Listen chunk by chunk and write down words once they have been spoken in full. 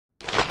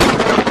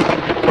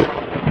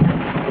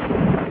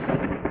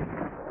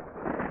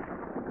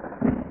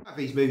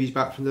These movies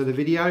back from another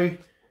video,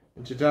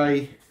 and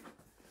today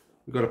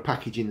we've got a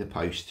package in the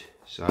post,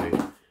 so we're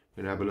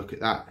going to have a look at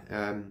that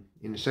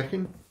in a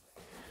second.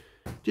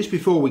 Just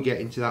before we get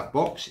into that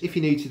box, if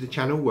you're new to the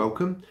channel,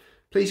 welcome.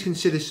 Please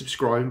consider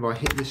subscribing by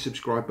hitting the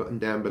subscribe button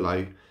down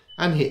below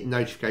and hit the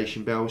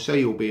notification bell so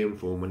you'll be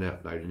informed when I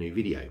upload a new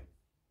video.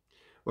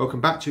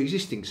 Welcome back to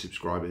existing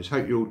subscribers,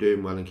 hope you're all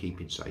doing well and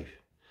keeping safe.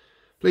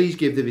 Please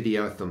give the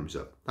video a thumbs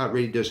up, that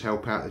really does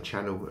help out the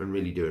channel and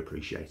really do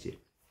appreciate it.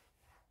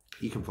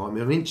 You can find me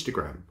on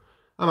Instagram.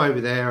 I'm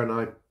over there and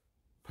I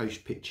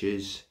post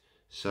pictures.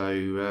 So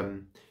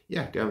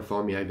yeah, go and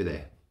find me over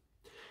there.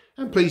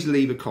 And please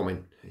leave a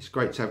comment. It's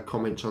great to have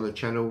comments on the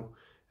channel.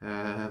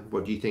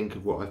 What do you think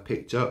of what I've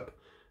picked up?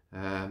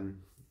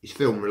 It's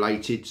film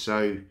related.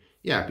 So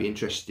yeah, I'd be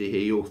interested to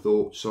hear your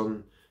thoughts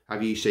on,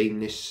 have you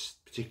seen this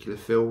particular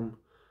film?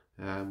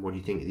 What do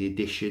you think of the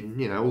edition?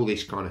 You know, all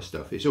this kind of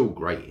stuff. It's all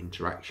great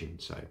interaction.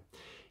 So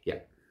yeah.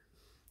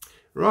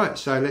 Right,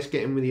 so let's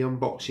get in with the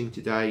unboxing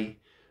today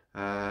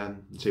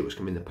and see what's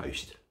come in the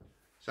post.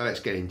 So let's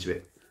get into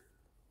it.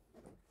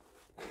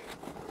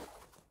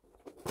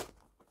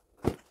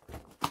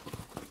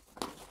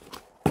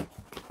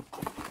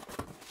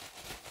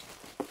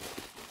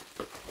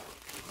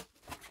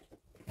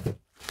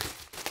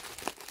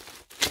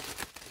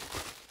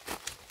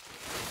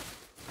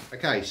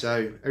 Okay,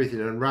 so everything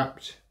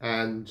unwrapped,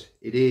 and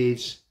it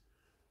is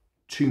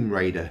Tomb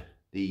Raider,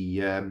 the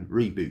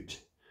reboot.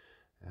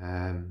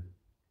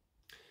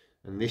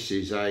 And this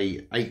is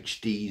a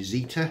HD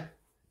Zeta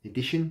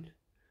edition.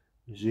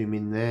 Zoom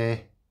in there,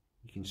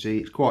 you can see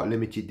it's quite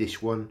limited,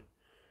 this one,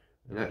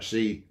 and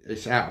actually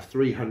it's out of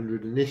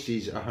 300 and this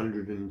is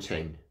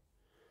 110.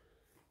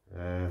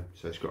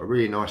 So it's got a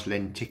really nice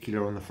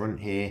lenticular on the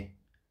front here,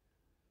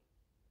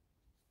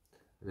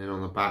 and then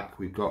on the back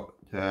we've got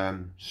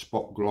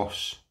spot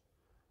gloss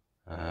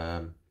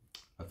of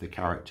the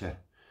character.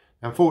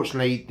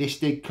 Unfortunately, this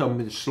did come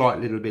with a slight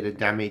little bit of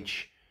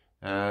damage.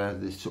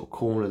 The sort of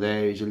corner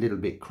there is a little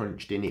bit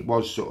crunched in. It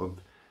was sort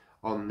of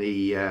on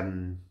the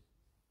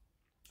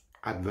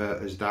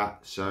advert as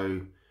that,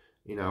 so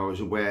you know, I was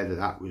aware that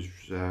that was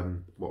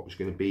what was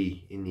going to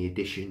be in the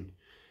edition,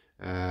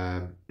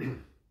 but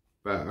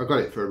I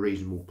got it for a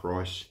reasonable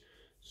price.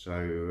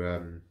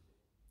 So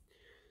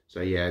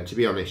so yeah, to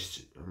be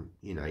honest,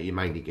 you know, you're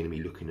mainly going to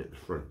be looking at the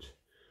front.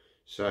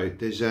 So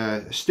there's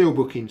a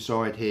steelbook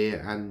inside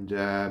here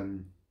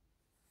and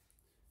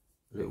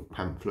little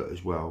pamphlet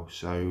as well,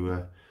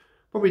 so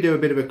probably do a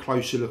bit of a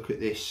closer look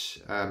at this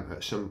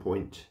at some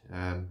point,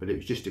 but it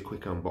was just a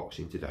quick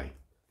unboxing today.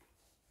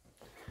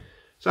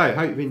 So I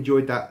hope you've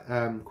enjoyed that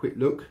quick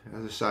look.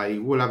 As I say,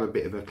 we'll have a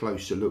bit of a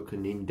closer look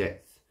and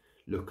in-depth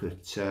look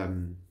at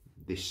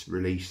this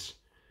release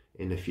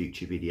in a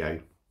future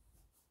video.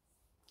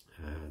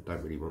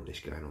 Don't really want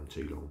this going on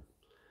too long.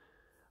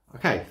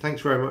 Okay,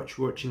 thanks very much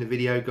for watching the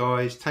video,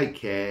 guys. Take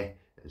care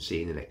and see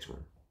you in the next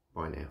one.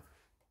 Bye now.